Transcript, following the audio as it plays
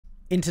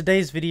In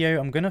today's video,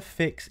 I'm going to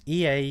fix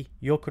EA,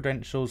 your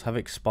credentials have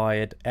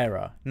expired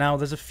error. Now,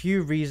 there's a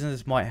few reasons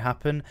this might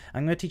happen.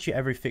 I'm going to teach you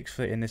every fix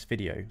for it in this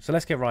video. So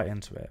let's get right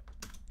into it.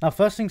 Now,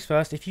 first things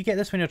first, if you get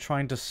this when you're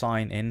trying to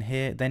sign in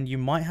here, then you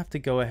might have to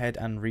go ahead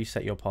and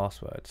reset your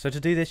password. So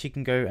to do this, you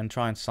can go and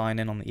try and sign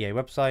in on the EA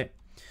website.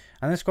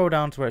 And then scroll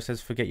down to where it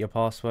says forget your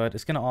password.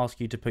 It's going to ask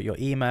you to put your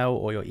email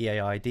or your EA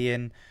ID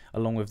in,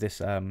 along with this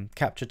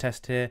captcha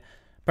test here.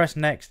 Press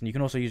next, and you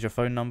can also use your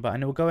phone number,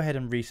 and it will go ahead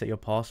and reset your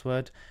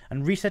password.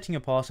 And resetting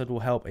your password will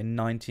help in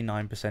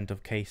 99%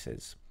 of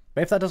cases.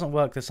 But if that doesn't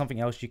work, there's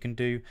something else you can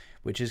do,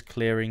 which is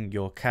clearing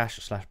your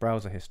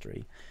cache/browser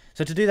history.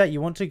 So to do that,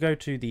 you want to go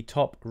to the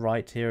top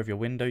right here of your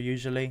window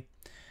usually,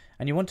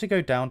 and you want to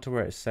go down to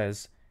where it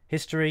says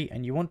history,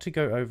 and you want to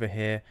go over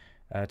here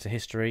to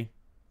history.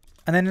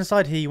 And then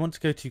inside here, you want to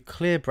go to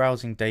clear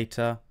browsing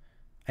data,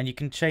 and you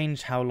can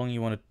change how long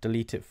you want to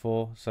delete it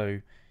for.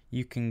 So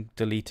you can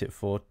delete it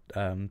for,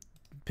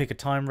 pick a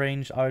time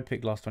range. I would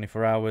pick last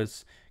 24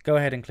 hours. Go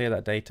ahead and clear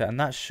that data, and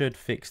that should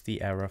fix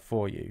the error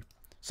for you.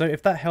 So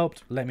if that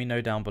helped, let me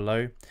know down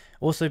below.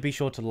 Also, be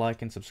sure to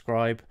like and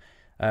subscribe.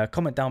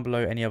 Comment down below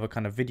any other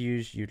kind of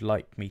videos you'd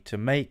like me to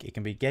make. It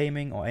can be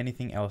gaming or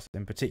anything else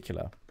in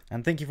particular.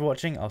 And thank you for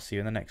watching. I'll see you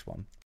in the next one.